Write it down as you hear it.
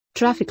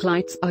Traffic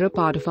lights are a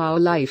part of our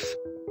life.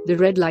 The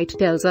red light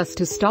tells us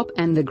to stop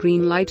and the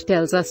green light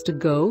tells us to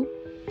go.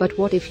 But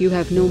what if you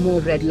have no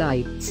more red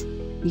lights?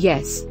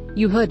 Yes,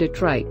 you heard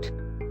it right.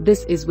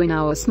 This is when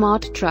our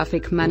smart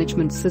traffic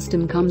management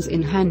system comes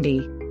in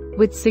handy.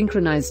 With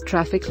synchronized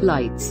traffic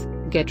lights,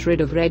 get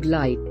rid of red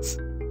lights.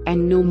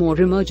 And no more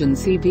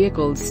emergency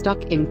vehicles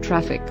stuck in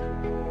traffic.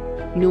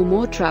 No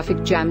more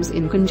traffic jams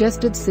in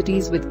congested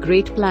cities with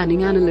great planning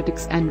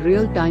analytics and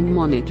real-time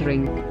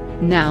monitoring.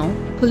 Now,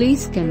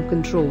 police can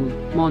control,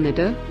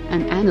 monitor,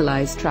 and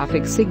analyze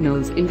traffic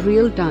signals in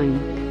real time,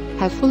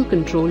 have full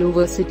control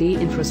over city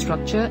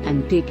infrastructure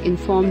and take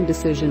informed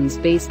decisions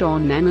based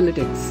on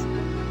analytics.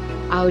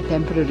 Our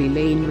temporary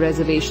lane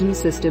reservation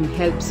system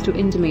helps to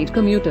intimate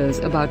commuters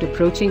about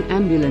approaching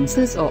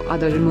ambulances or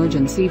other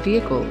emergency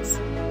vehicles.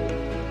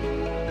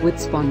 With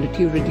Sponder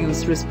to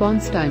reduce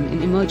response time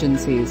in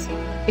emergencies,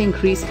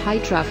 increase high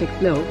traffic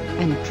flow,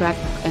 and track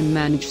and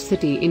manage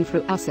city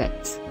infra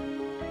assets.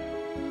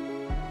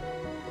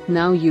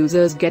 Now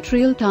users get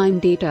real-time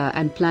data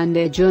and plan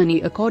their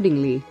journey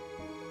accordingly.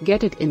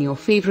 Get it in your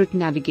favorite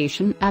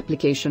navigation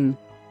application.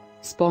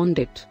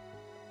 Spondit.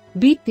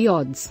 Beat the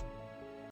odds.